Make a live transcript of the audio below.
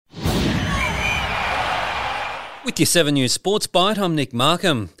With your 7 News Sports Byte, I'm Nick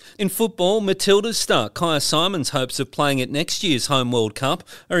Markham. In football, Matilda's star Kaya Simon's hopes of playing at next year's Home World Cup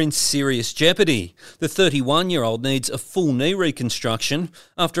are in serious jeopardy. The 31-year-old needs a full knee reconstruction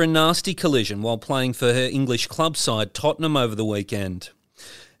after a nasty collision while playing for her English club side Tottenham over the weekend.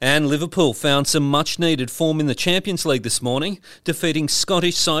 And Liverpool found some much-needed form in the Champions League this morning, defeating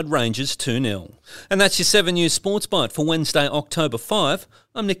Scottish side Rangers 2-0. And that's your 7 News Sports Byte for Wednesday, October 5.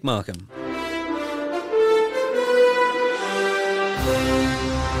 I'm Nick Markham.